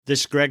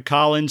This is Greg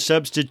Collins,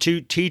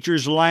 Substitute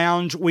Teachers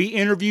Lounge. We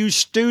interview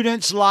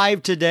students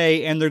live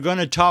today, and they're going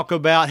to talk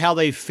about how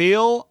they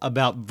feel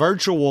about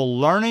virtual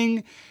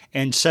learning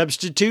and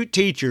substitute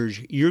teachers.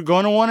 You're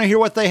going to want to hear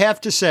what they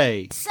have to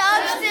say.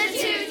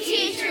 Substitute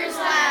Teachers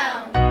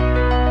Lounge.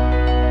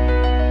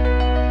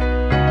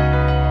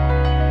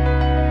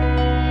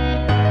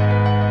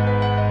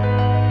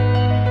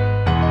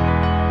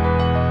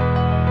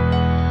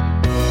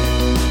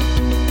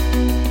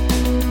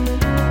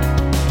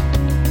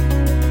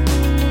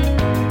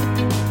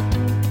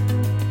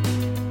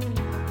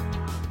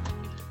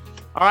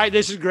 All right,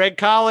 this is Greg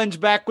Collins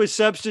back with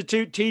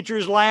Substitute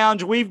Teachers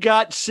Lounge. We've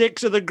got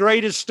 6 of the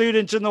greatest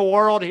students in the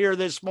world here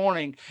this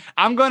morning.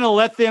 I'm going to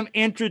let them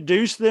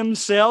introduce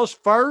themselves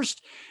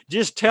first.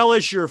 Just tell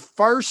us your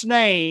first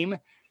name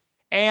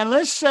and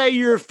let's say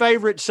your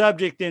favorite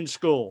subject in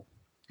school.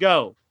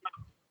 Go.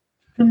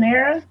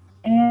 Samara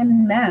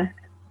and math.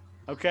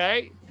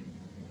 Okay.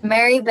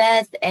 Mary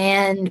Beth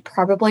and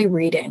probably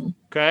reading.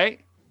 Okay.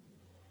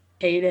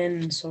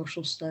 Hayden and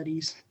social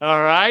studies.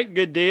 All right,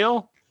 good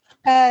deal.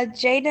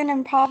 Jaden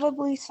and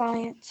probably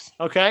science.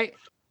 Okay.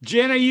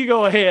 Jenna, you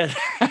go ahead.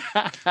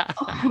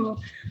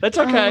 That's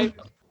okay.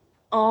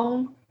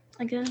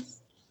 I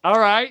guess. All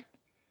right.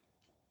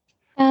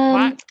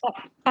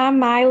 I'm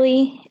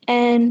Miley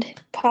and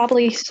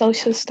probably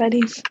social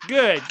studies.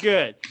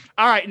 Good.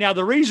 All right. Now,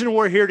 the reason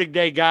we're here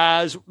today,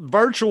 guys,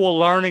 virtual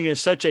learning is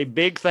such a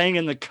big thing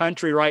in the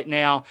country right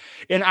now.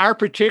 In our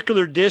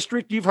particular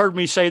district, you've heard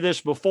me say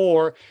this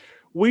before,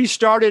 we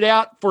started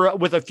out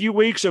with a few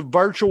weeks of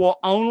virtual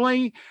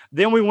only.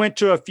 Then we went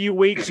to a few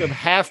weeks of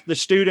half the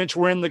students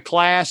were in the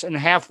class and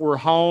half were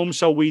home.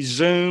 So we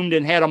Zoomed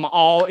and had them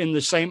all in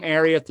the same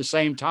area at the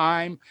same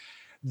time.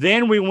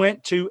 Then we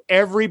went to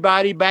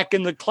everybody back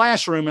in the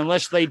classroom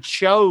unless they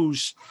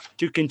chose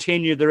to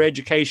continue their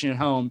education at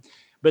home.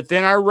 But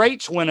then our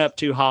rates went up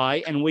too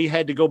high and we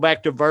had to go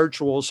back to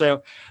virtual.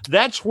 So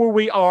that's where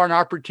we are in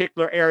our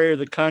particular area of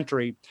the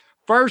country.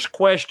 First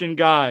question,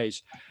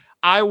 guys.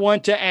 I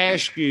want to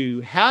ask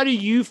you, how do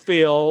you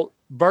feel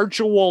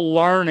virtual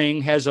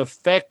learning has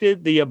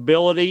affected the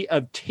ability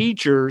of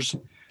teachers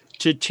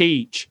to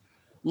teach?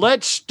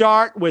 Let's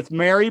start with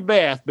Mary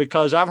Beth,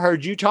 because I've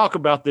heard you talk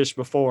about this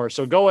before.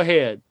 So go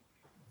ahead.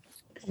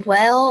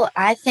 Well,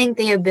 I think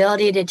the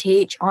ability to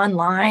teach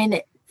online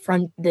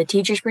from the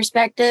teacher's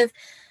perspective,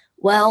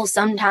 well,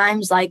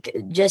 sometimes like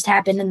just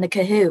happened in the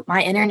Kahoot,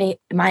 my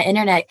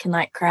internet can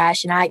like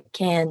crash and I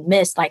can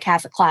miss like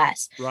half a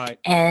class. Right.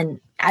 And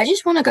I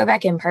just want to go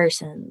back in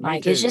person.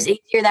 Like it's just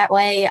easier that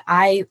way.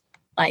 I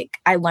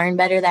learn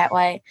better that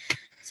way.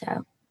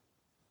 So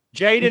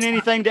Jaden,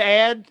 anything to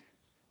add?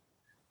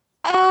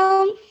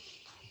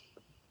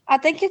 I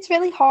think it's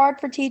really hard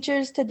for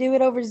teachers to do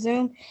it over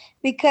Zoom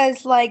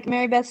because like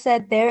Mary Beth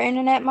said, their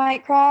internet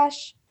might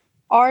crash,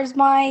 ours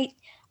might,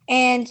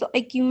 and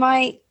like you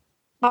might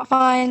not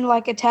find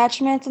like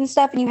attachments and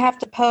stuff and you have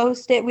to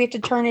post it. We have to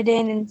turn it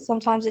in and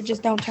sometimes it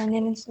just don't turn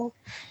in and stuff.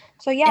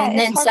 So yeah. And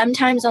then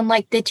sometimes on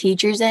like the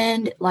teacher's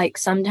end, like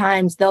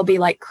sometimes they'll be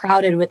like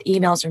crowded with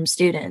emails from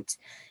students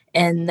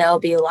and they'll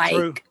be like,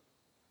 True.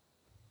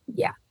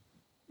 Yeah.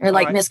 Or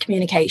like right.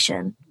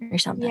 Miscommunication or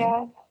something.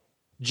 Yeah.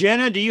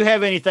 Jenna, do you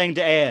have anything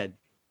to add?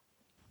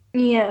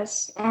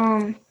 Yes.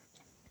 I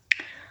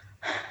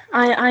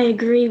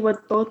agree with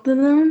both of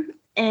them.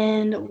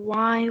 And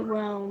why?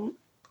 Well,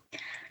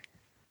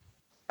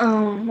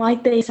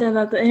 like they said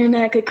that the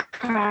internet could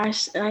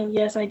crash.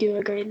 Yes, I do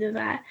agree to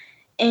that.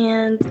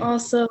 And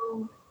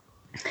also,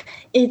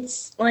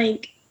 it's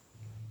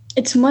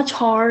much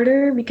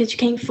harder because you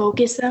can't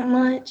focus that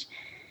much.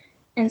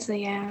 And so,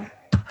 yeah.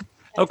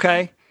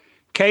 Okay.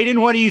 Caden,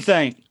 what do you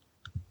think?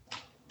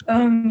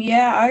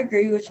 Yeah, I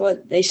agree with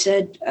what they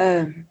said.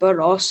 But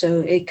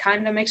also it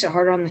kind of makes it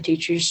harder on the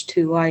teachers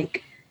to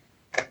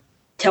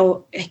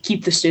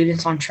keep the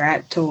students on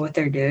track to what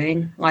they're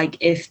doing. Like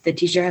if the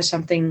teacher has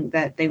something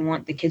that they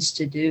want the kids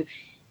to do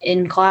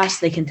in class,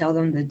 they can tell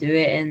them to do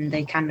it and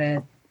they kind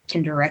of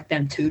can direct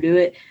them to do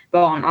it.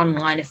 But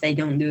online, if they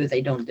don't do it,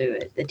 they don't do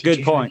it. The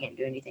teachers can't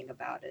do anything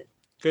about it.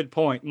 Good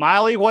point.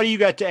 Miley, what do you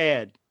got to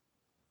add?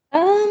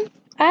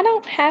 I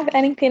don't have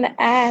anything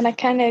to add. I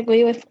kind of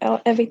agree with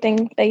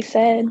everything they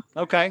said.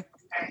 Okay.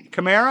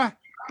 Kamara?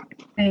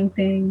 Same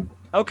thing.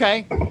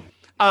 Okay.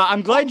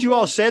 I'm glad you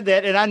all said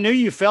that, and I knew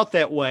you felt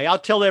that way. I'll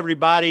tell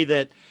everybody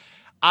that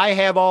I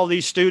have all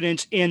these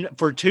students in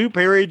for 2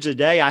 periods a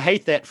day. I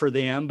hate that for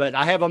them, but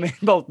I have them in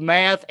both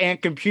math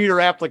and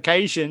computer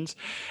applications.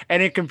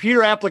 And in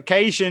computer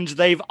applications,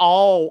 they've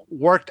all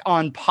worked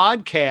on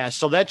podcasts.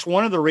 So that's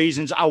one of the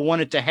reasons I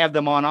wanted to have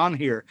them on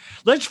here.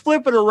 Let's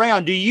flip it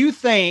around. Do you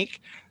think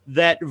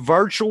that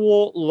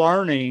virtual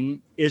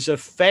learning is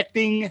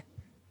affecting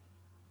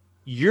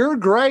your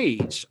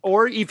grades,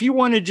 or if you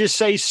want to just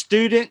say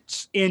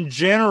students in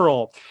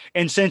general?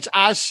 And since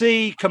I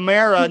see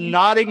Kamara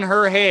nodding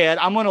her head,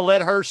 I'm going to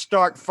let her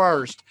start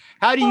first.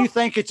 How do you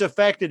think it's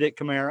affected it,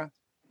 Kamara?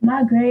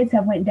 My grades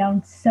have went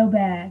down so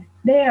bad.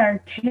 They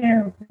are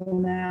terrible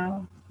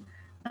now.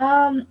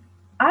 I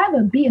have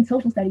a B in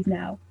social studies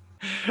now.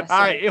 All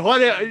right.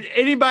 What?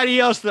 Anybody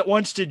else that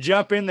wants to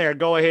jump in there?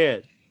 Go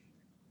ahead.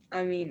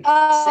 I mean,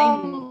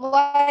 same.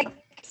 Like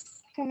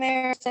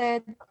Kamara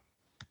said,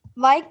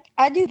 like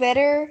I do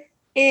better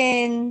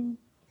in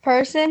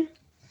person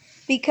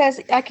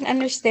because I can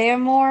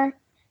understand more.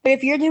 But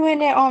if you're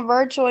doing it on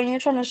virtual and you're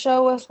trying to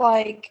show us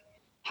like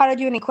how to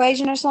do an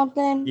equation or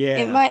something,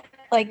 it might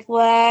like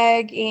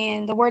lag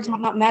and the words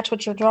might not match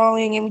what you're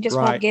drawing and we just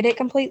won't get it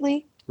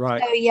completely.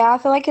 Right. So yeah, I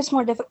feel like it's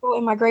more difficult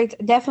and my grades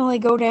definitely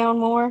go down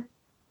more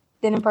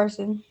than in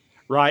person.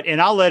 Right.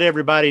 And I'll let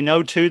everybody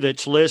know too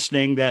that's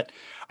listening that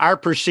our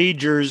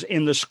procedures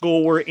in the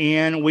school we're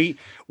in,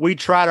 we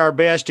tried our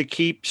best to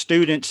keep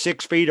students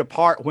 6 feet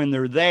apart when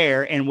they're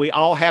there, and we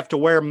all have to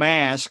wear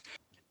masks.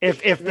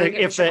 If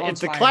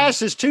the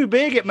class is too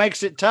big, it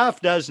makes it tough,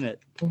 doesn't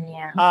it?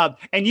 Yeah.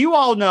 And you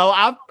all know,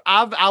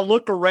 I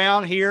look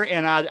around here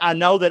and I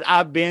know that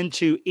I've been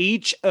to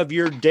each of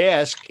your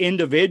desks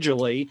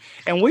individually,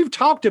 and we've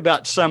talked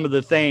about some of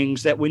the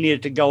things that we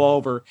needed to go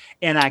over,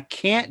 and I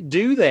can't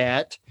do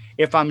that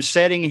if I'm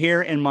sitting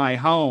here in my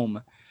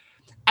home.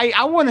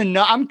 I want to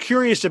know, I'm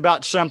curious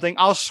about something.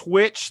 I'll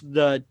switch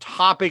the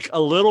topic a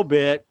little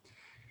bit.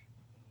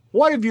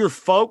 What have your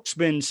folks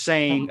been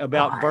saying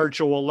about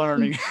virtual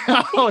learning?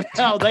 Oh,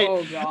 no,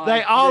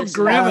 they all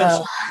grimace.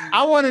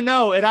 I want to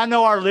know, and I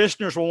know our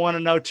listeners will want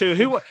to know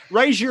too.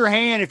 Raise your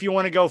hand if you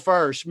want to go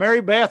first. Mary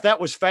Beth, that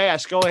was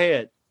fast. Go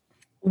ahead.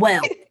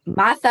 Well,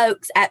 my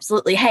folks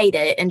absolutely hate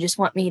it and just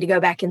want me to go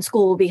back in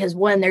school because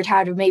one, they're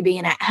tired of me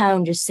being at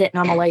home just sitting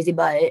on my lazy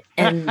butt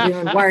and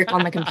doing work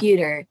on the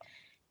computer.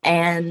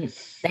 And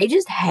they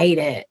just hate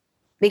it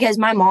because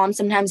my mom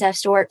sometimes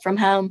has to work from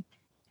home.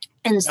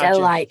 And so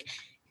like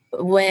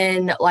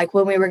when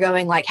we were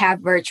going like half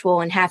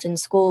virtual and half in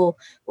school,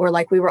 or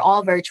like we were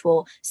all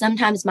virtual,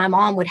 sometimes my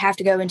mom would have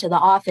to go into the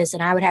office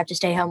and I would have to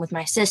stay home with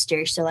my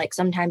sister. So like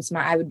sometimes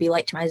I would be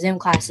late to my Zoom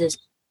classes.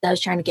 I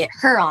was trying to get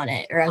her on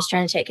it, or I was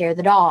trying to take care of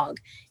the dog.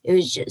 It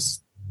was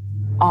just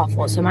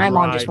awful. So my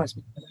mom just wants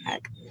me to go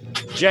back.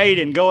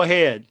 Jaden, go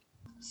ahead.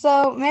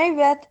 So Mary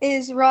Beth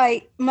is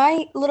right.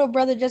 My little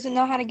brother doesn't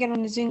know how to get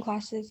on the Zoom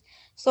classes,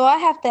 so I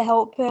have to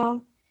help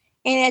him.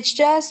 And it's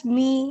just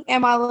me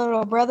and my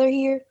little brother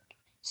here.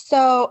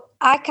 So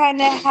I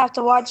kind of have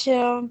to watch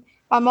him.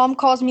 My mom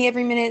calls me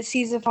every minute,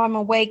 sees if I'm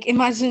awake in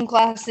my Zoom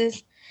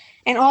classes.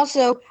 And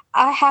also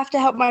I have to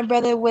help my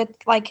brother with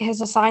like his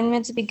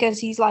assignments because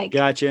he's like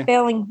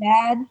failing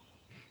bad.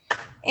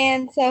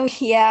 And so,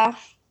 yeah.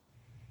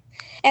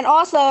 And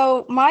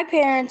also my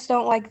parents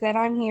don't like that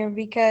I'm here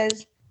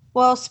because,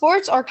 well,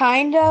 sports are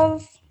kind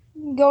of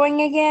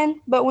going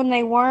again, but when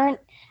they weren't,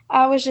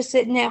 I was just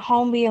sitting at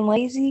home being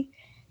lazy.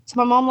 So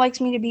my mom likes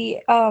me to be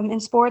in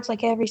sports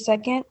like every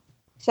second.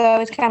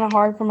 So it's kind of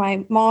hard for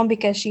my mom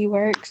because she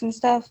works and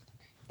stuff.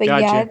 But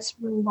yeah, it's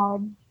really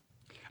hard.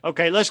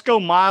 Okay, let's go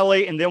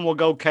Miley and then we'll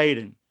go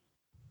Caden.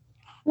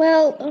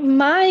 Well,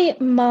 my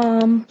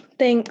mom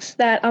thinks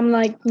that I'm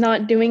like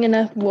not doing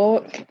enough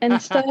work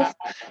and stuff.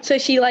 So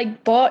she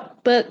like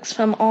bought books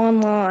from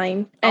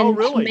online and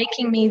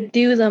making me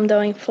do them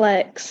during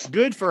Flex.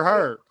 Good for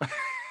her.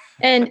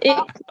 And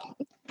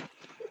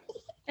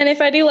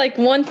if I do like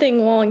one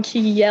thing wrong,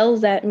 she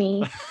yells at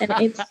me. And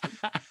it's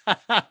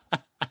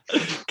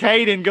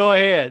Caden, go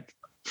ahead.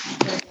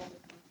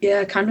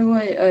 Yeah, kind of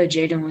what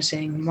Jaden was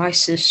saying. My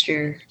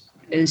sister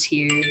is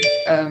here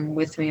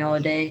with me all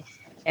day.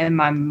 And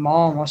my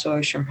mom also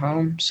works from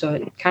home, so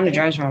it kind of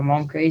drives my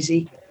mom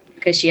crazy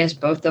because she has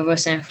both of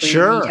us and if we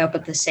need help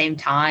at the same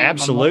time.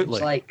 Absolutely. My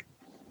mom's like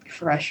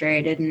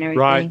frustrated and everything.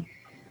 Right.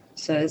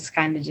 So it's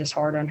kind of just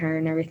hard on her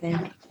and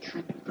everything.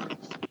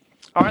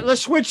 All right,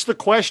 let's switch the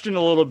question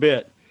a little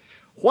bit.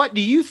 What do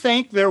you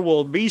think there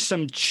will be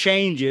some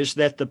changes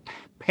that the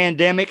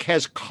pandemic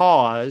has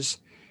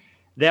caused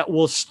that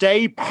will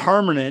stay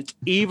permanent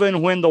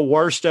even when the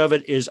worst of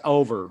it is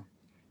over?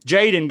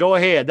 Jaden, go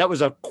ahead. That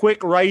was a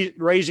quick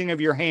raising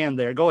of your hand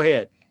there. Go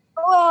ahead.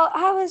 Well,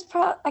 I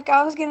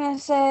was gonna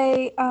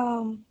say,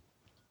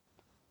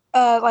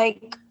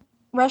 like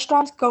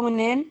restaurants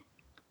going in.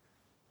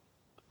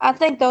 I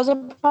think those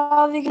are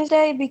probably gonna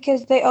stay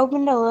because they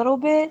opened a little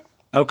bit.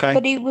 Okay.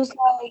 But it was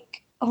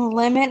like a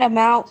limit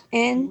amount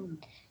in,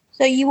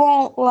 so you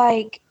won't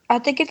like. I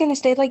think it's gonna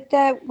stay like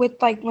that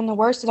with like when the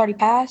worst is already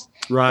passed.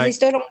 Right. They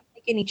still don't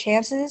take any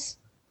chances.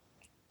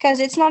 Because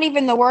it's not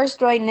even the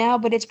worst right now,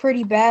 but it's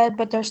pretty bad,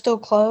 but they're still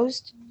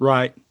closed.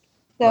 Right.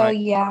 So,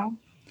 yeah.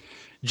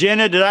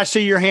 Jenna, did I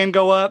see your hand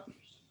go up?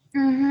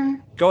 Mm-hmm.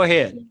 Go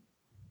ahead.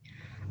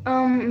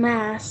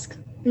 Mask.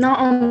 Not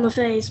on the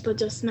face, but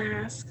just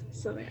mask.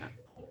 So,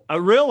 yeah.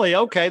 Really?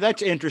 Okay,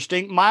 that's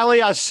interesting.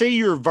 Miley, I see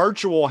your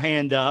virtual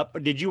hand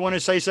up. Did you want to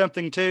say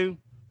something too?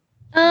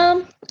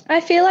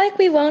 I feel like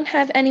we won't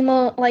have any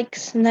more like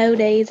snow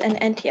days and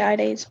NTI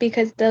days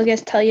because they'll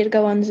just tell you to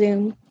go on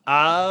Zoom.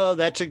 Oh,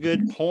 that's a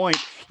good point.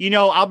 You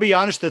know, I'll be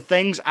honest, the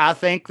things I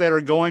think that are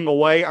going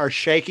away are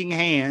shaking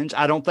hands.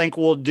 I don't think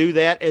we'll do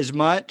that as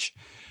much.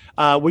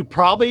 We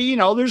probably,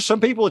 there's some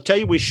people that tell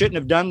you we shouldn't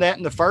have done that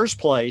in the first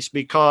place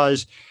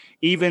because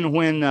even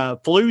when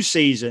flu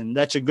season,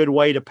 that's a good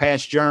way to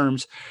pass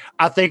germs.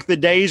 I think the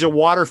days of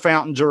water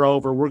fountains are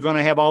over. We're going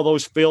to have all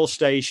those fill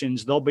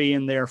stations. They'll be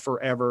in there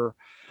forever.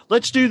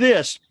 Let's do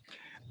this.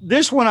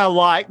 This one I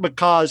like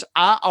because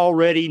I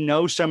already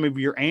know some of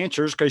your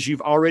answers because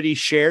you've already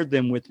shared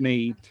them with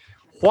me.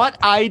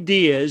 What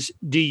ideas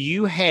do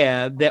you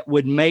have that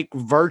would make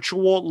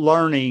virtual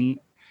learning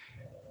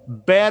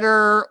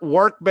better,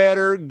 work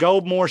better,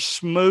 go more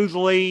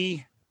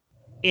smoothly,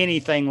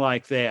 anything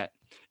like that?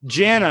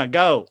 Jenna,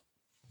 go.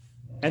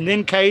 And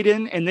then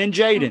Caden, and then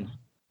Jaden.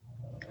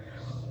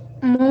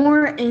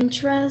 More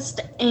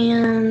interest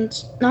and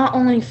not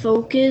only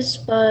focus,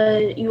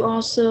 but you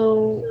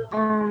also,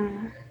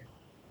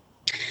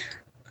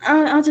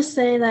 I'll just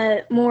say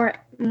that more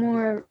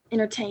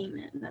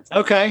entertainment. That's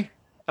okay.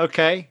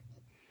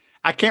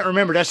 I can't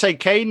remember. Did I say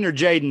Caden or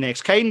Jaden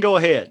next? Caden, go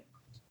ahead.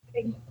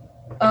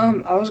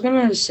 I was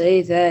gonna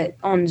say that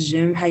on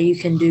Zoom, how you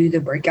can do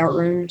the breakout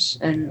rooms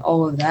and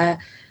all of that.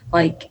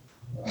 Like,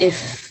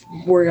 if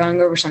we're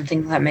going over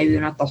something that maybe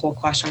not the whole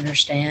class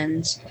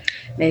understands,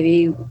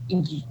 maybe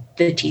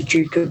the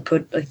teacher could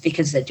put like the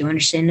kids that do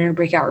understand in a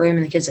breakout room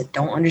and the kids that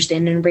don't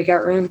understand in a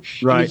breakout room.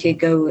 Right. And you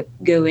could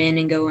go in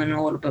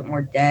a little bit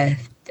more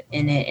depth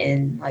in it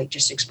and like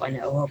just explain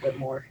it a little bit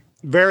more.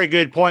 Very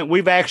good point.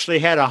 We've actually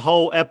had a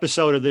whole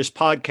episode of this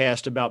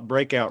podcast about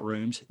breakout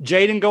rooms.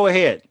 Jaden, go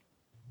ahead.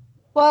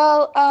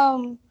 Well,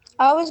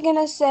 I was going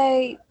to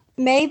say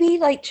maybe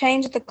like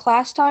change the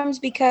class times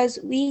because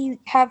we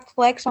have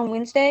flex on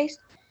Wednesdays.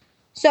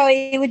 So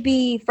it would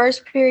be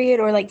first period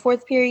or like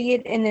fourth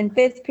period and then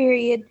fifth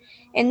period.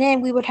 And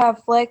then we would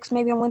have flex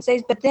maybe on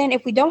Wednesdays. But then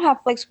if we don't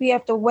have flex, we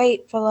have to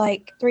wait for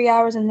like 3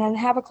 hours and then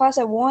have a class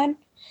at 1.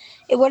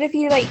 What if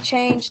you like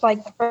changed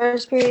like the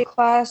first period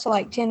class to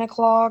like 10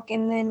 o'clock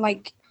and then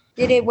like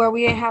did it where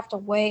we didn't have to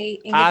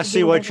wait? I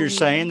see what you're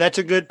saying. That's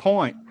a good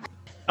point.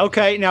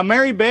 Okay. Now,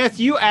 Mary Beth,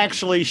 you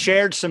actually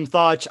shared some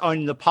thoughts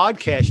on the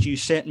podcast you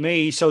sent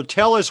me. So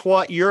tell us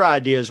what your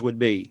ideas would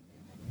be.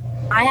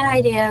 My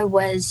idea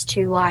was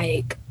to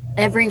like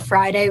every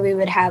Friday we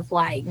would have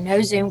like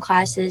no Zoom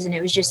classes and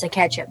it was just a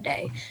catch-up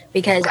day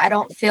because I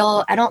don't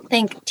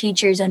think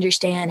teachers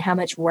understand how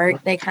much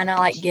work they kind of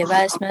like give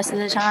us most of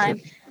the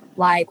time.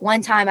 Like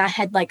one time I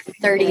had like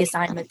 30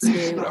 assignments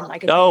due in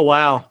like oh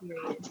wow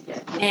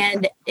period.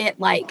 And it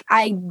like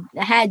I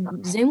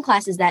had Zoom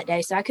classes that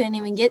day, so I couldn't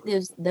even get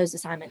those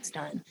assignments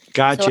done.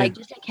 Gotcha. So like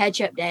just a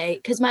catch-up day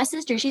because my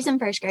sister, she's in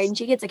first grade and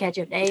she gets a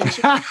catch-up day and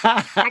she gets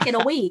back in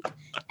a week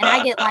and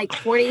I get like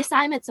 40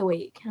 assignments a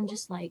week. I'm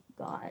just like,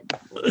 God.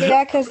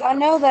 Yeah, because I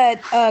know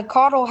that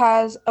Caudle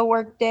has a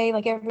work day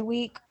like every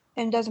week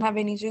and doesn't have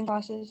any Zoom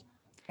classes.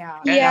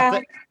 Yeah.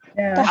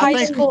 The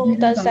high school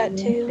does that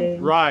too.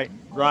 Right.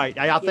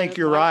 I think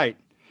you're right.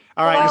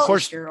 All right. And of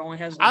course,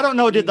 I don't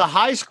know. Did the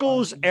high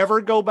schools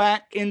ever go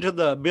back into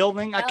the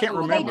building? I can't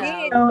remember.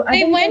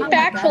 They went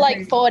back for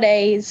like 4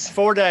 days.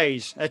 4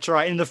 days. That's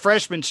right. And the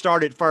freshmen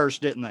started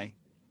first, didn't they?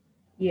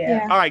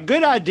 Yeah. All right.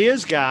 Good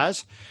ideas,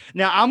 guys.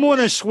 Now, I'm going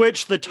to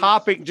switch the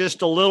topic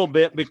just a little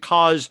bit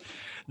because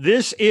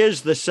this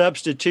is the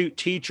Substitute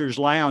Teachers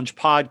Lounge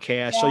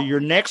podcast. So your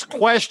next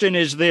question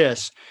is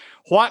this.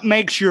 What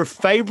makes your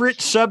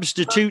favorite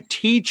substitute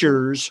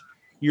teachers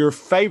your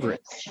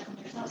favorite?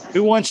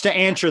 Who wants to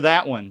answer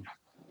that one?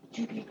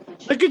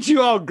 Look at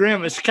you all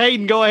grimace.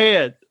 Caden, go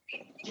ahead.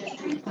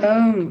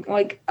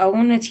 Like I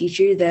want a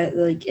teacher that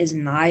like is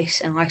nice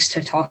and likes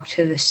to talk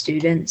to the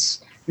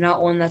students,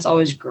 not one that's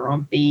always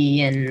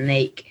grumpy and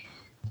like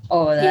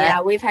all of that.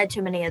 Yeah, we've had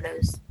too many of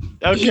those.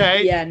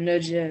 Okay. Yeah, no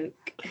joke.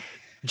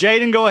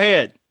 Jaden, go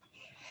ahead.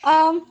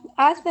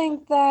 I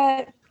think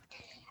that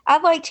I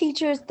like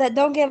teachers that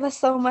don't give us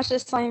so much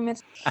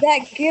assignments. That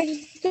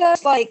gives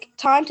us like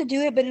time to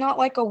do it, but not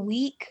like a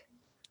week.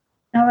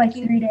 Not like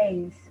 3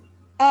 days.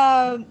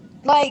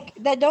 Like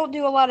that don't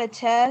do a lot of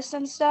tests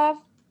and stuff.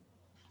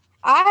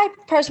 I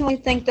personally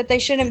think that they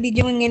shouldn't be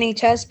doing any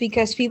tests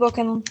because people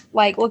can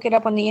like look it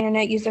up on the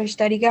internet, use their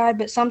study guide.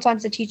 But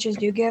sometimes the teachers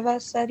do give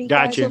us study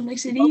guides. Gotcha. So it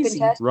makes it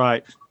easy.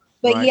 Right.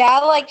 But right. yeah,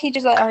 I like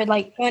teachers that are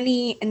like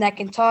funny and that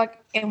can talk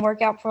and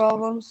work out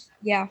problems.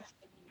 Yeah.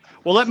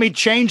 Well, let me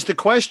change the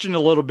question a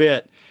little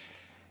bit.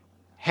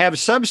 Have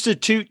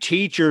substitute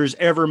teachers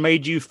ever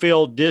made you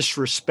feel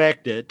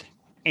disrespected?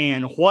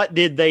 And what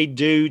did they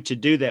do to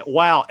do that?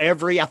 Wow, I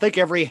think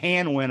every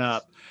hand went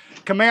up.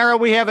 Camara,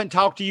 we haven't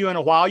talked to you in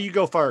a while. You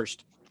go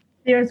first.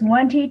 There's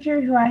one teacher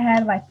who I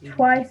had like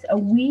twice a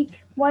week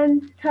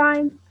one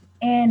time,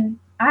 and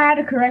I had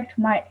to correct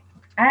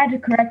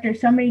her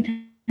so many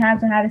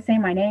times on how to say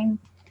my name.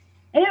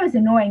 And it was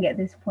annoying at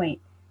this point.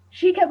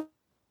 She kept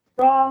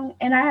wrong,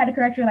 and I had to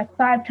correct her like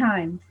 5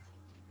 times.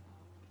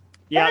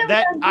 Yeah,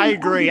 that I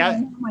agree.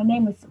 My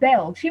name was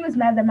spelled. She was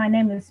mad that my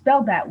name was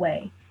spelled that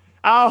way.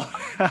 Oh.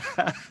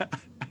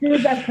 She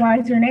was like, why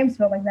is her name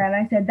spelled like that? And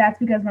I said, that's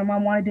because my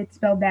mom wanted it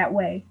spelled that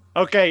way.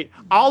 Okay,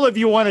 all of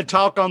you want to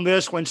talk on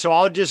this one, so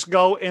I'll just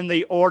go in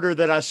the order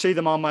that I see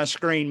them on my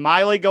screen.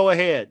 Miley, go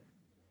ahead.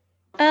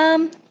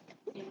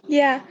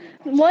 Yeah.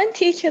 One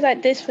teacher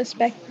that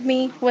disrespected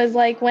me was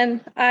like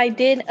when I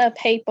did a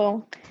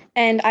paper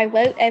and I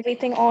wrote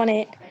everything on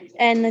it,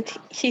 and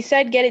she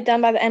said get it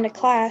done by the end of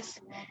class.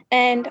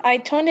 And I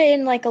turned it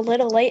in like a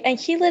little late, and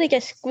she literally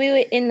just threw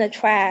it in the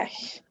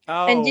trash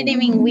and didn't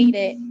even read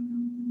it.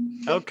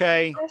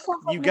 Okay.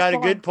 You got a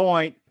good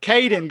point.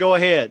 Caden, go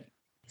ahead.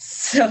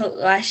 So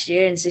last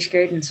year in 6th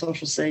grade in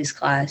social studies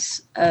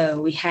class,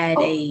 we had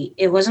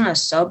it wasn't a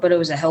sub, but it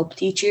was a help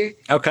teacher.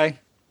 Okay.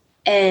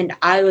 And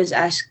I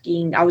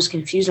was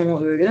confused on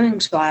what we were doing.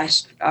 So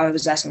I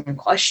was asking a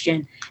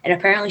question, and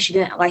apparently she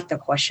didn't like the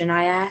question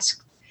I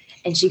asked,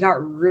 and she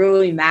got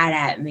really mad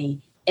at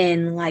me.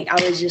 And like,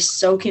 I was just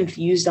so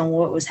confused on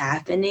what was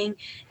happening.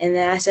 And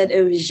then I said,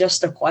 it was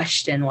just a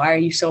question. Why are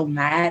you so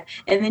mad?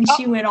 And then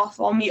she went off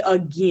on me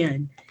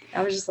again.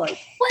 I was just like,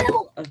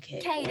 well, okay.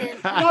 Caden,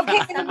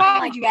 Caden,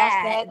 why would you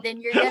ask that? Then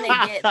you're going to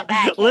get the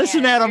back.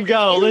 Listen at him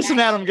go. Listen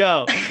at him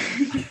go.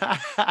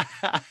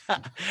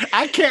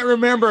 I can't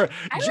remember.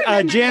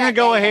 Jenna,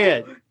 go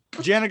ahead.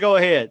 Jenna, go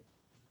ahead.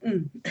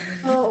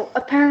 Oh,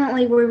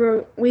 apparently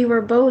we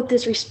were both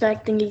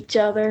disrespecting each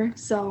other.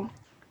 So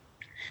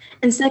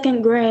in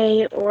 2nd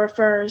grade or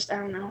 1st, I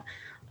don't know.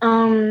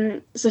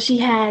 So she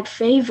had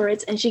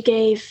favorites and she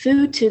gave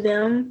food to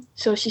them.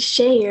 So she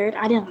shared.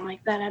 I didn't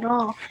like that at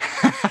all.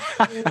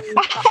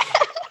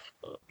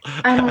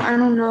 I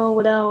don't know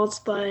what else,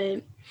 but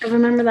I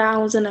remember that I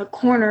was in a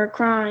corner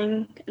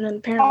crying, and then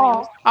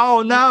apparently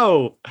oh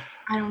no.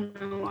 I don't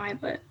know why,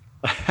 but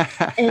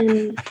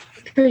and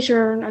pretty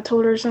sure I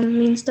told her some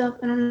mean stuff.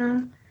 I don't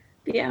know.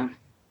 But yeah.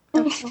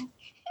 All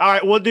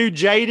right, we'll do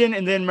Jaden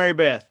and then Mary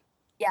Beth.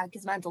 Yeah,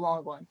 because mine's a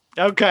long one.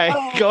 Okay,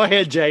 go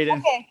ahead, Jaden.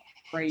 Okay.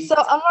 So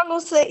I'm not going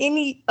to say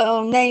any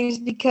names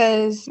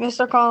because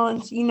Mr.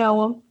 Collins, you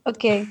know him.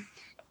 Okay.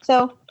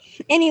 So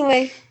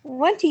anyway,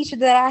 one teacher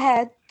that I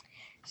had,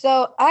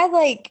 so I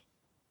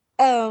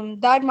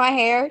dyed my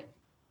hair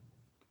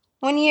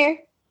one year.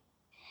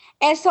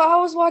 And so I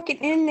was walking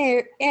in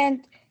there,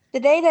 and the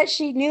day that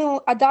she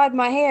knew I dyed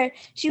my hair,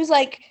 she was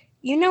like,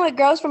 you know it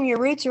grows from your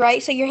roots,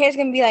 right? So your hair's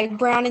going to be like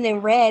brown and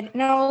then red.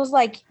 And I was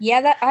like, yeah,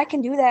 that I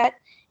can do that.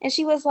 And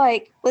she was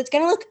like, well, it's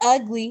going to look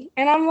ugly.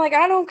 And I'm like,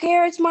 I don't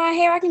care. It's my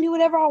hair. I can do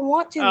whatever I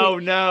want to. Oh,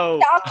 no.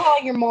 I'll call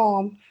your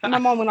mom. And my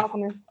mom went off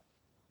on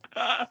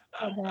her.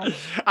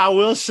 I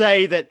will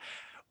say that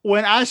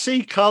when I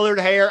see colored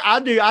hair,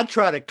 I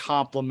try to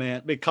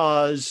compliment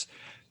because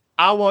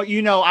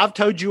I've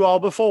told you all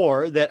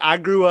before that I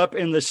grew up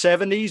in the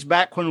 70s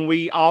back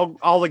when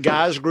all the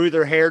guys grew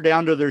their hair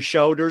down to their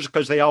shoulders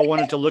because they all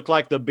wanted to look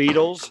like the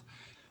Beatles.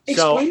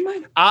 So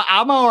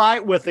I'm all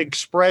right with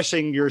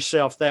expressing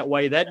yourself that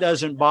way. That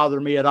doesn't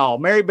bother me at all.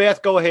 Mary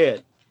Beth, go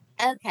ahead.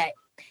 Okay.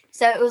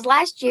 So it was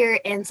last year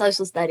in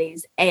social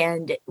studies,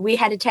 and we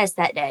had a test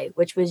that day,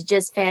 which was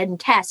just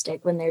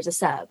fantastic when there's a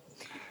sub.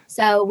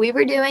 So we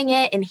were doing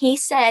it, and he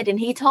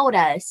told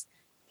us,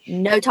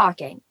 no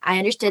talking. I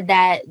understood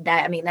that.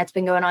 That's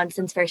been going on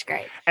since 1st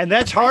grade. And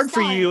that's hard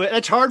for you.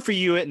 That's hard for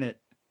you, isn't it?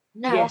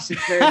 No. Yes,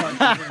 it's very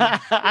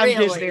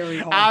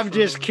hard. I'm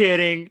just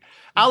kidding.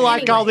 I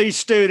like all these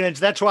students.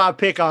 That's why I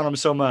pick on them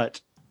so much.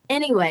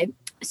 Anyway,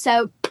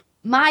 so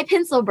my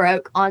pencil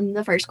broke on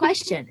the first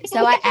question.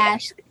 So I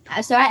asked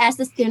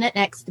the student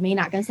next to me,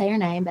 not going to say her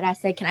name, but I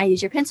said, can I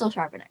use your pencil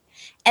sharpener?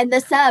 And the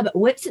sub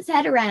whips its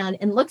head around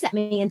and looks at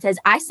me and says,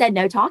 I said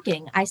no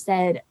talking. I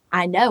said,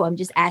 I know, I'm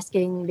just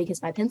asking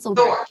because my pencil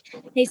broke.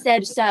 He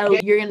said, so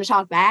you're going to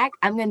talk back?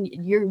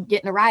 You're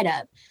getting a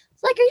write-up.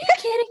 It's like, are you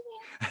kidding me?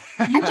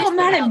 You got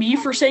mad at me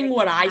for saying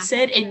what I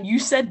said, and you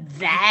said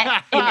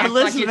that, and act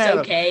like it's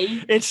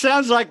okay. It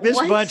sounds like this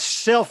bunch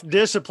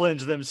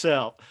self-disciplines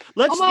themselves.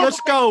 Let's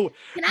go.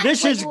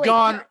 This has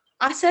gone.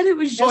 I said it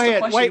was just a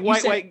question.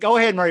 Wait. Go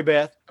ahead, Mary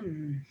Beth.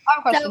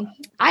 So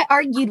I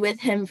argued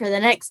with him for the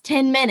next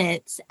 10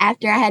 minutes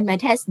after I had my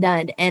test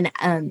done, and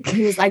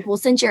he was like, well,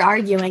 since you're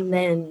arguing,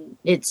 then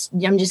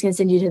I'm just going to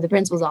send you to the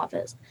principal's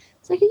office.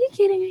 It's like, are you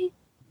kidding me?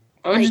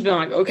 I'm just being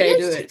like, okay,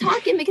 do it.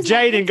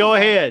 Jaden, go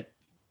ahead.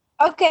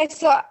 Okay,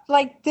 so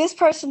this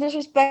person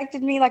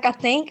disrespected me, I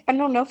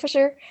don't know for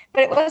sure,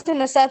 but it wasn't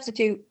a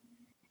substitute.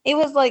 It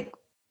was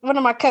one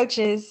of my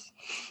coaches.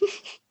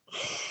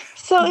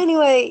 So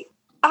anyway,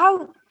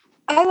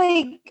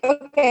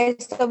 okay,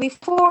 so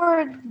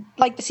before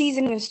the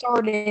season even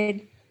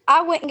started,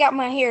 I went and got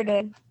my hair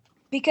done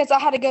because I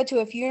had to go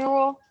to a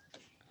funeral.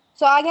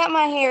 So I got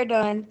my hair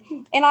done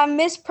and I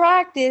missed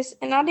practice,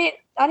 and I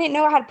didn't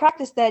know I had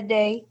practice that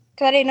day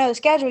because I didn't know the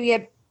schedule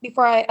yet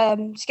before I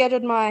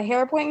scheduled my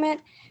hair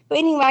appointment. But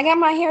anyway, I got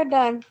my hair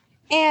done.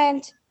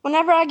 And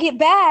whenever I get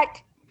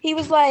back, he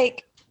was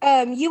like,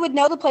 you would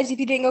know the place if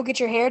you didn't go get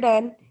your hair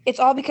done. It's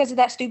all because of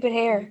that stupid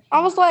hair. I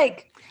was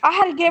like, I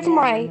had to get it for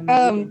I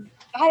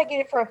had to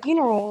get it for a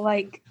funeral.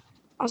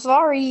 I'm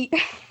sorry.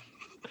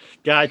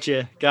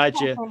 Gotcha.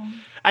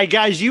 Hey,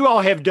 guys, you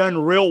all have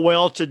done real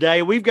well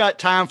today. We've got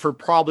time for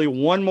probably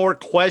one more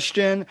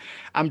question.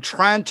 I'm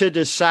trying to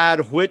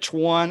decide which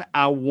one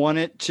I want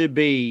it to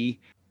be.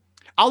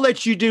 I'll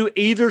let you do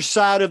either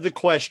side of the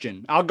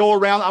question. I'll go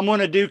around. I'm going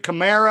to do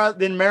Kamara,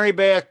 then Mary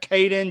Beth,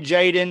 Caden,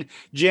 Jaden,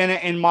 Jenna,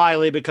 and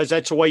Miley, because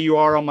that's the way you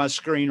are on my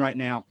screen right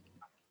now.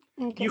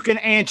 Okay. You can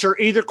answer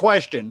either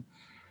question.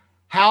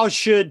 How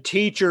should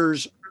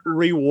teachers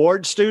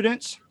reward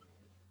students?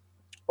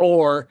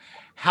 Or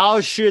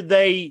how should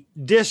they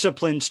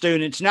discipline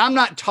students? Now, I'm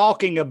not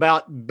talking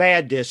about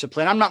bad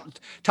discipline. I'm not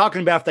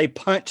talking about if they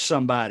punch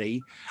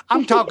somebody.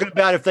 I'm talking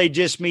about if they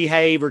just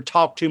behave or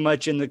talk too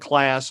much in the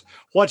class.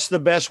 What's the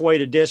best way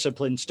to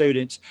discipline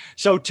students?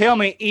 So tell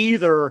me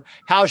either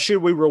how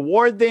should we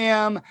reward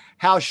them?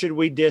 How should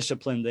we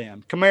discipline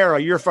them?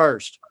 Kamara, you're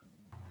first.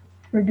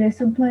 For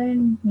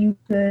discipline, you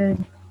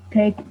could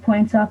take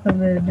points off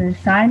of an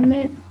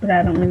assignment, but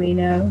I don't really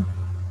know.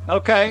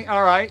 Okay,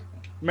 all right.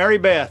 Mary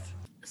Beth.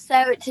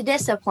 So to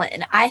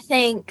discipline, I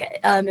think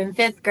in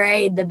 5th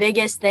grade, the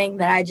biggest thing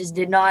that I just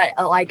did not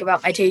like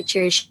about my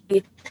teacher is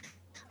she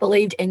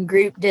believed in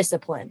group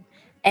discipline.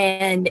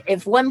 And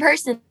if one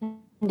person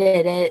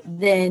did it,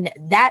 then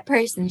that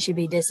person should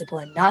be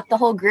disciplined, not the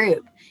whole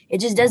group. It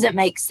just doesn't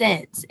make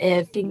sense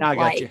if I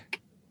got you.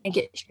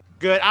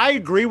 Good. I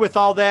agree with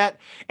all that.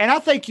 And I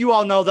think you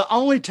all know the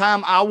only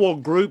time I will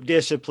group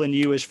discipline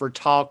you is for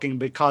talking,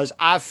 because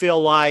I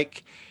feel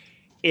like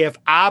if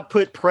I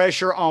put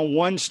pressure on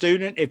one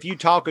student, if you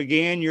talk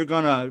again, you're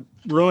going to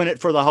ruin it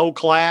for the whole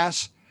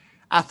class.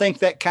 I think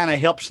that kind of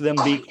helps them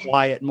be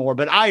quiet more.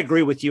 But I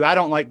agree with you. I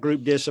don't like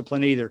group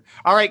discipline either.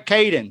 All right,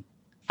 Caden,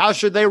 how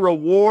should they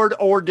reward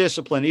or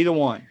discipline? Either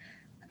one.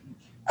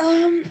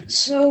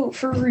 So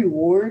for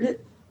reward,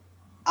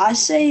 I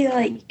say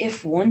like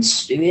if one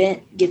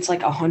student gets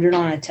like 100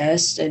 on a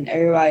test and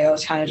everybody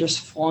else kind of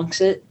just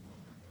flunks it,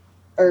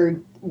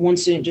 or one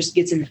student just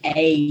gets an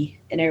A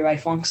and everybody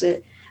flunks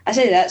it, I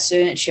say that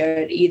student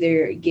should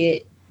either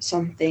get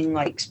something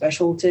like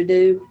special to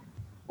do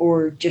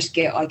or just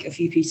get like a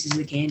few pieces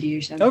of candy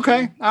or something.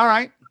 Okay. All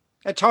right.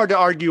 That's hard to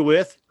argue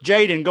with.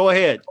 Jaden, go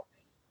ahead.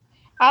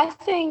 I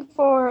think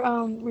for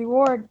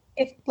reward,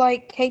 if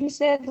like Hayden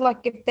said, like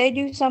if they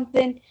do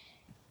something,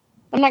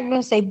 I'm not going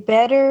to say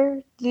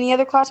better than the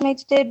other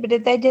classmates did, but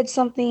if they did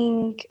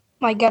something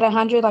like got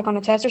 100, like on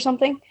a test or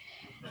something,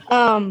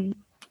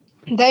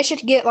 they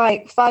should get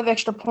like 5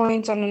 extra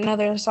points on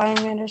another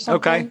assignment or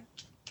something. Okay.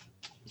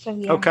 So,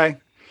 yeah. Okay.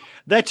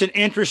 That's an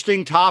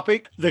interesting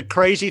topic. The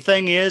crazy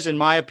thing is, in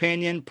my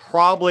opinion,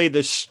 probably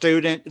the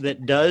student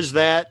that does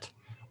that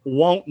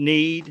won't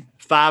need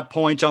 5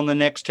 points on the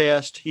next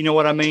test. You know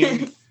what I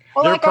mean?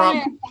 Or like on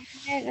an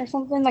assignment or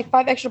something, like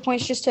 5 extra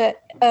points just to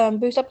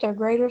boost up their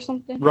grade or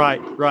something.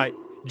 Right, right.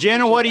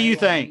 Jenna, what do you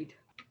think?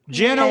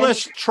 Jenna,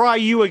 let's try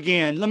you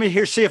again. Let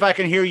me see if I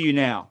can hear you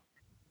now.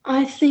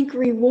 I think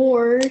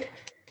reward,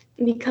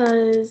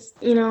 because,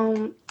 you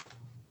know,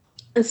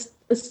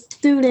 a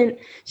student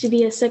should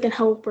be a second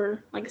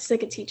helper, like a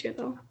second teacher,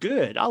 though.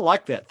 Good. I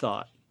like that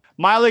thought.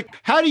 Miley,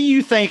 how do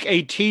you think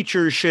a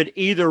teacher should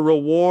either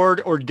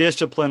reward or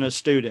discipline a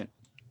student?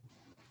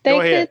 They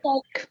could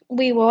like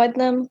reward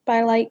them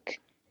by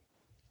like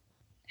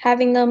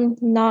having them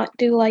not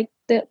do like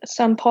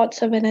some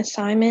parts of an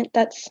assignment.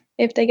 That's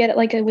if they get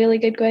like a really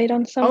good grade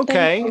on something.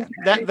 Okay,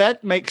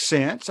 that makes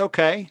sense.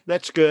 Okay,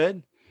 that's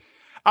good.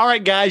 All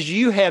right, guys,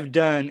 you have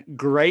done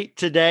great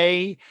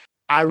today.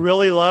 I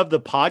really love the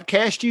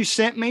podcast you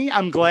sent me.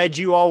 I'm glad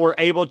you all were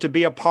able to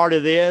be a part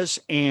of this.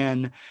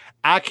 And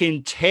I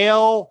can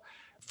tell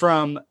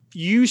from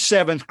you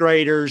 7th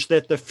graders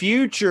that the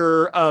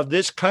future of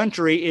this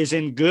country is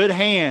in good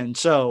hands.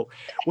 So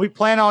we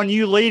plan on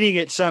you leading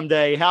it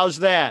someday. How's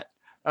that?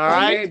 All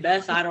right. Mary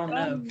Beth, I don't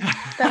know.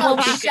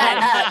 Shut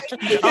up.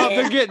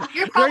 They're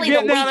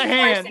getting out of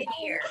hand.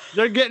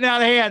 They're getting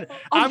out of hand.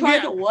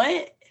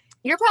 What?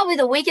 You're probably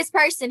the weakest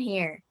person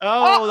here.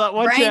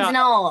 Watch brains out. and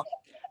all.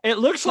 It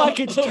looks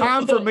like it's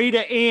time for me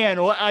to end.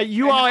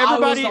 Everybody. I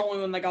was the only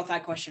one that got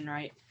that question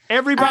right.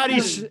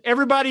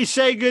 Everybody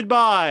say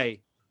goodbye.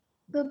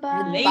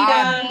 Goodbye.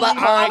 All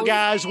right,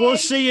 guys. We'll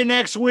see you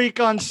next week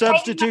on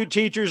Substitute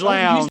Teachers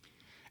Lounge.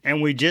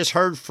 And we just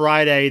heard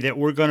Friday that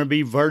we're going to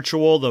be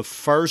virtual the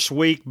first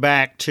week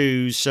back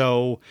too.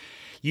 So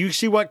you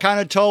see what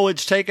kind of toll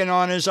it's taken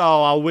on us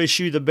all. I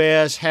wish you the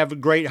best. Have a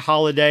great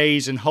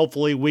holidays, and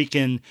hopefully we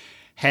can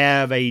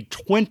have a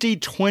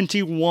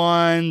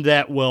 2021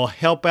 that will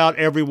help out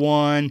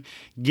everyone,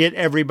 get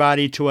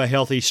everybody to a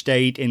healthy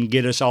state, and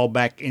get us all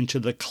back into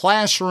the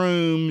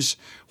classrooms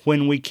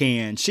when we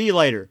can. See you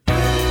later.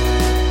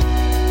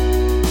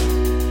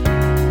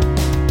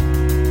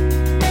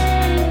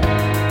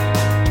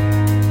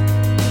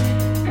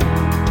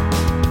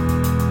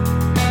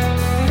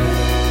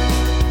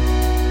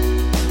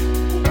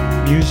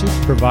 Music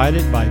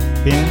provided by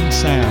Ben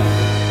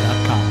Sound.